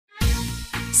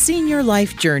Senior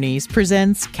Life Journeys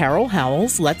presents Carol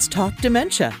Howell's Let's Talk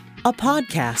Dementia, a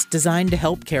podcast designed to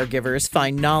help caregivers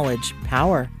find knowledge,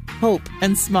 power, hope,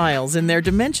 and smiles in their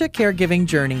dementia caregiving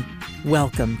journey.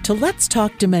 Welcome to Let's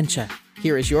Talk Dementia.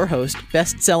 Here is your host,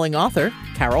 best-selling author,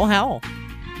 Carol Howell.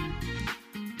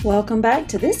 Welcome back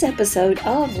to this episode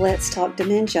of Let's Talk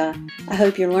Dementia. I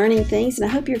hope you're learning things, and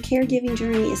I hope your caregiving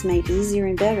journey is made easier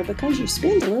and better because you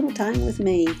spend a little time with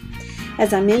me.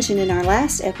 As I mentioned in our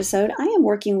last episode, I am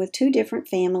working with two different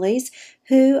families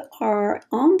who are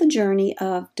on the journey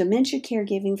of dementia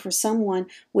caregiving for someone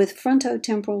with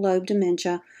frontotemporal lobe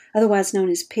dementia, otherwise known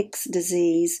as Pick's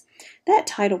disease. That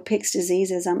title, Pick's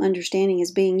disease, as I'm understanding,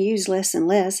 is being used less and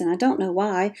less, and I don't know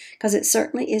why, because it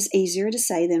certainly is easier to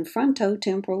say than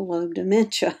frontotemporal lobe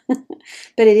dementia.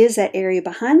 But it is that area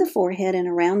behind the forehead and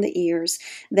around the ears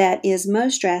that is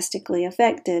most drastically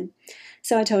affected.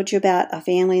 So I told you about a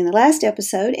family in the last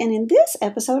episode, and in this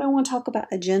episode I want to talk about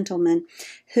a gentleman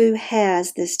who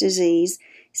has this disease.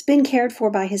 He's been cared for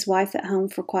by his wife at home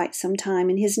for quite some time,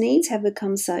 and his needs have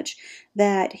become such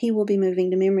that he will be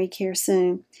moving to memory care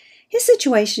soon. His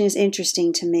situation is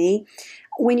interesting to me.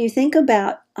 When you think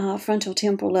about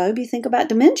frontotemporal lobe, you think about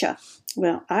dementia.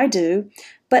 Well, I do.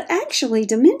 But actually,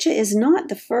 dementia is not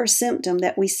the first symptom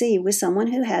that we see with someone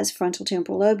who has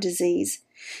frontotemporal lobe disease.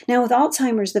 Now, with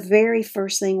Alzheimer's, the very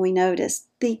first thing we notice,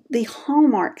 the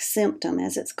hallmark symptom,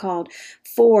 as it's called,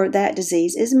 for that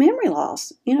disease is memory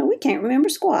loss. We can't remember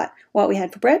squat, what we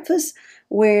had for breakfast,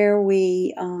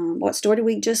 what store did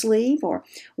we just leave, or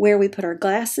where we put our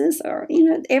glasses, or,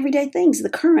 everyday things, the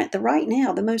current, the right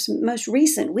now, the most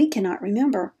recent, we cannot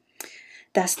remember.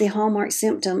 That's the hallmark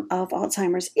symptom of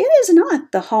Alzheimer's. It is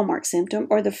not the hallmark symptom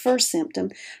or the first symptom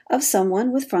of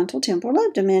someone with frontotemporal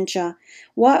lobe dementia.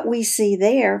 What we see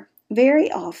there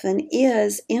very often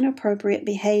is inappropriate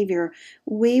behavior.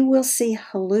 We will see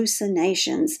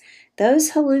hallucinations. Those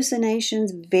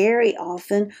hallucinations very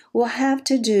often will have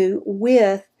to do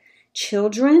with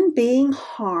children being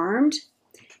harmed,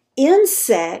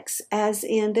 insects, as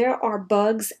in there are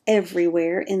bugs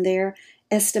everywhere in their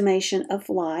estimation of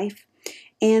life,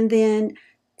 and then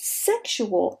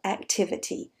sexual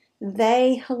activity.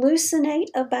 They hallucinate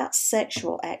about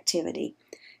sexual activity.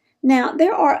 Now,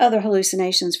 there are other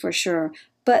hallucinations for sure,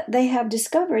 but they have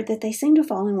discovered that they seem to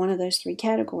fall in one of those three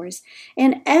categories.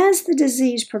 And as the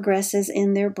disease progresses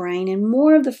in their brain and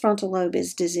more of the frontal lobe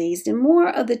is diseased and more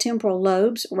of the temporal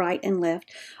lobes, right and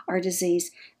left, are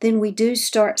diseased, then we do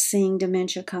start seeing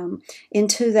dementia come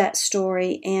into that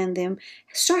story and them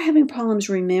start having problems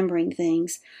remembering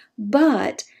things.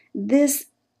 But this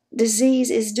disease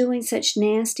is doing such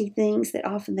nasty things that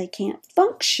often they can't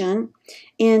function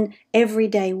in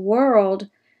everyday world,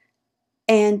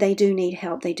 and they do need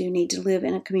help. They do need to live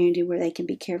in a community where they can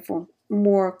be cared for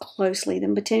more closely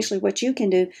than potentially what you can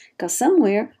do, because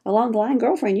somewhere along the line,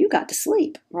 girlfriend, you got to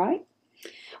sleep, right?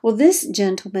 Well, this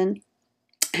gentleman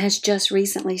has just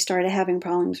recently started having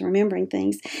problems remembering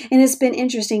things. And it's been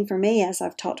interesting for me as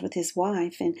I've talked with his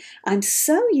wife. And I'm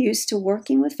so used to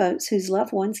working with folks whose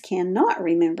loved ones cannot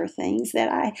remember things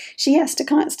that she has to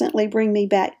constantly bring me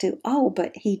back to,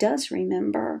 but he does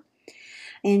remember.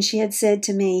 And she had said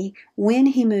to me, when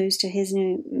he moves to his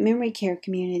new memory care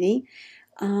community,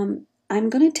 I'm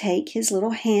going to take his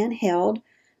little handheld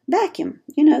vacuum.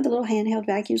 The little handheld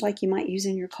vacuums like you might use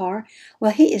in your car.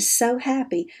 Well, he is so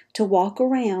happy to walk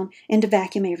around and to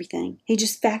vacuum everything. He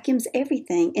just vacuums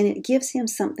everything, and it gives him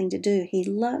something to do. He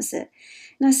loves it.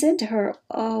 And I said to her,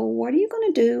 what are you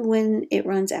going to do when it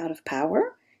runs out of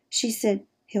power? She said,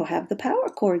 he'll have the power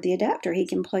cord, the adapter. He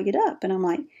can plug it up. And I'm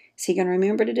like, is he going to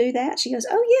remember to do that? She goes,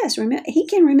 oh, yes, he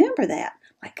can remember that.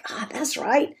 I'm like, that's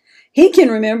right. He can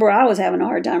remember. I was having a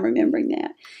hard time remembering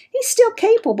that. He's still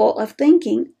capable of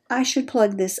thinking, I should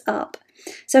plug this up.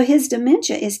 So his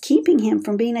dementia is keeping him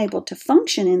from being able to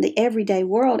function in the everyday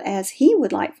world as he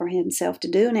would like for himself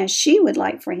to do and as she would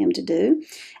like for him to do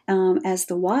as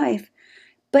the wife.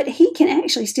 But he can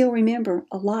actually still remember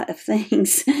a lot of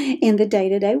things in the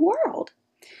day-to-day world.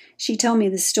 She told me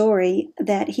the story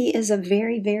that he is a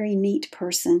very, very neat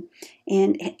person,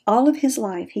 and all of his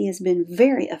life he has been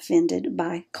very offended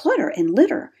by clutter and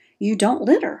litter. You don't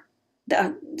litter.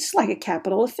 It's like a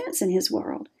capital offense in his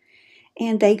world.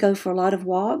 And they go for a lot of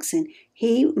walks, and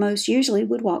he most usually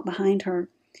would walk behind her.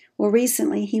 Well,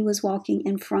 recently he was walking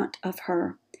in front of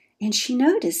her, and she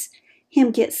noticed him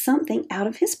get something out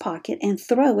of his pocket and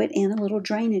throw it in a little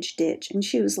drainage ditch. And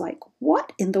she was like,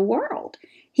 what in the world?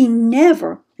 He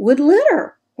never would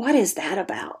litter. What is that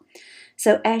about?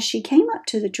 So as she came up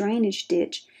to the drainage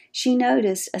ditch, she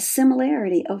noticed a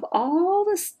similarity of all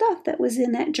the stuff that was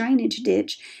in that drainage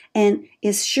ditch and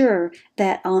is sure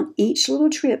that on each little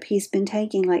trip he's been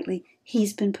taking lately,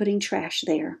 he's been putting trash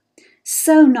there.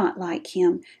 So not like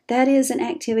him. That is an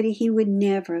activity he would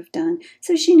never have done.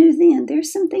 So she knew then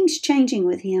there's some things changing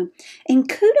with him. And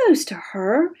kudos to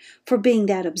her for being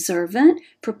that observant,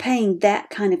 for paying that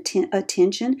kind of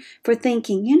attention, for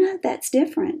thinking, that's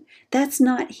different. That's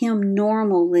not him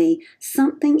normally.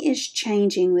 Something is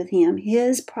changing with him.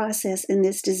 His process in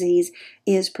this disease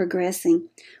is progressing.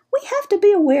 We have to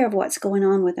be aware of what's going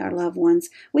on with our loved ones.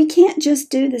 We can't just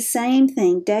do the same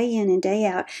thing day in and day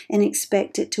out and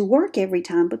expect it to work every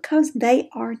time because they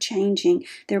are changing.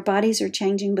 Their bodies are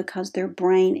changing because their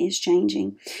brain is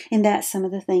changing. And that's some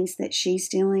of the things that she's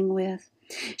dealing with.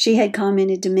 She had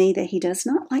commented to me that he does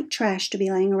not like trash to be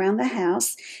laying around the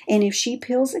house, and if she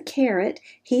peels a carrot,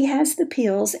 he has the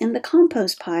peels in the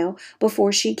compost pile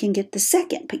before she can get the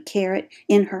second carrot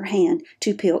in her hand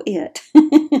to peel it.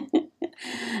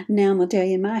 Now I'm going to tell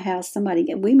you, in my house,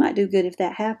 we might do good if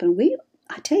that happened.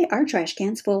 I tell you, our trash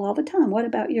can's full all the time. What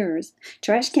about yours?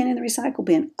 Trash can in the recycle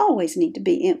bin always need to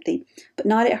be empty, but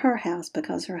not at her house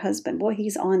because her husband, boy,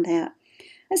 he's on that.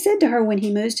 I said to her when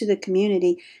he moves to the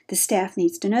community, the staff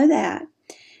needs to know that.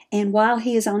 And while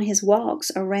he is on his walks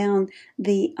around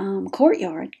the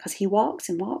courtyard, because he walks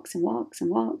and walks and walks and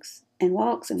walks and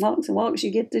walks and walks and walks,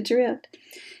 you get the drift,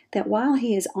 that while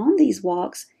he is on these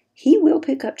walks, he will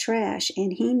pick up trash,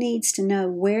 and he needs to know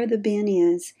where the bin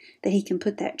is that he can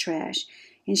put that trash.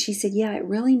 And she said, yeah, it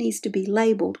really needs to be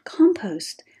labeled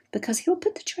compost, because he'll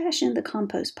put the trash in the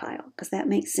compost pile, because that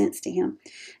makes sense to him.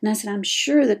 And I said, I'm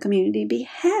sure the community would be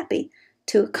happy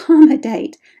to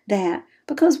accommodate that,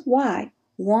 because why?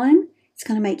 1, it's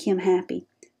going to make him happy.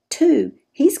 2,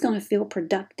 he's going to feel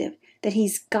productive, that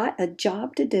he's got a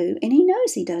job to do, and he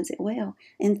knows he does it well.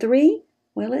 And 3,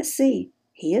 well, let's see.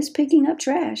 He is picking up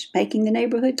trash, making the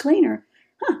neighborhood cleaner.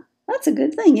 That's a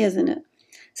good thing, isn't it?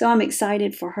 So I'm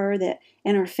excited for her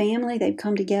and her family, they've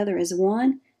come together as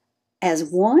one. As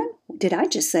one? Did I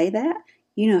just say that?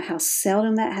 You know how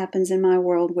seldom that happens in my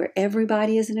world where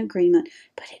everybody is in agreement,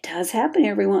 but it does happen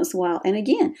every once in a while. And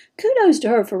again, kudos to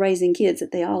her for raising kids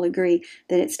that they all agree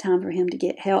that it's time for him to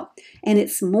get help. And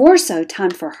it's more so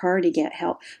time for her to get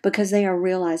help because they are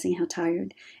realizing how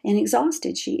tired and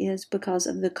exhausted she is because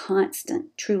of the constant,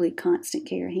 truly constant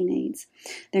care he needs.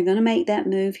 They're going to make that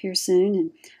move here soon,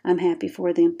 and I'm happy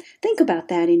for them. Think about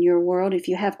that in your world. If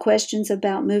you have questions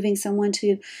about moving someone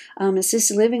to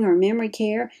assisted living or memory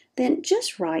care, then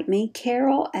just write me,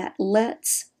 Carol at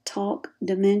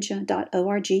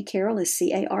letstalkdementia.org. Carol is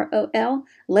C-A-R-O-L,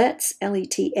 let's,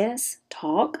 L-E-T-S,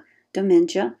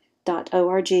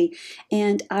 talkdementia.org.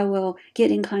 And I will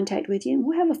get in contact with you, and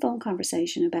we'll have a phone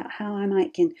conversation about how I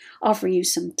can offer you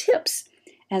some tips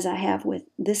as I have with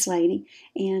this lady.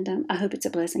 And I hope it's a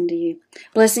blessing to you.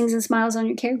 Blessings and smiles on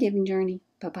your caregiving journey.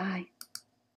 Bye-bye.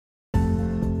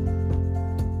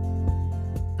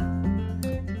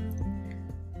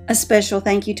 A special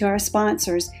thank you to our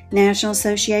sponsors, National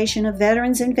Association of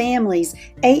Veterans and Families,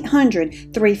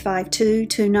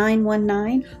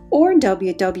 800-352-2919 or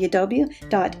www.navf.org.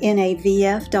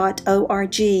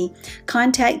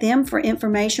 Contact them for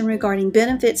information regarding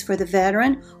benefits for the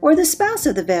veteran or the spouse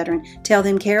of the veteran. Tell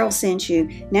them Carol sent you.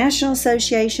 National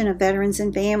Association of Veterans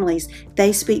and Families.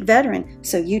 They speak veteran,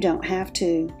 so you don't have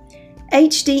to.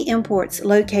 HD Imports,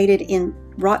 located in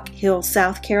Rock Hill,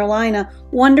 South Carolina.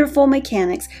 Wonderful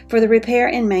mechanics for the repair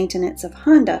and maintenance of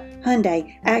Honda,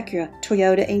 Hyundai, Acura,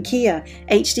 Toyota, and Kia.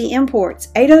 HD Imports,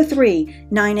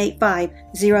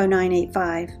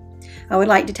 803-985-0985. I would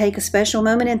like to take a special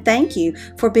moment and thank you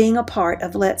for being a part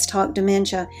of Let's Talk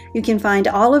Dementia. You can find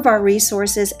all of our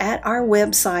resources at our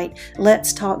website,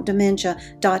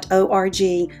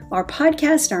 letstalkdementia.org. Our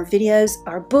podcasts, our videos,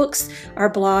 our books,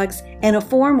 our blogs, and a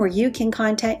form where you can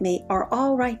contact me are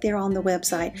all right there on the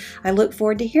website. I look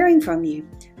forward to hearing from you.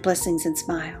 Blessings and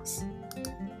smiles.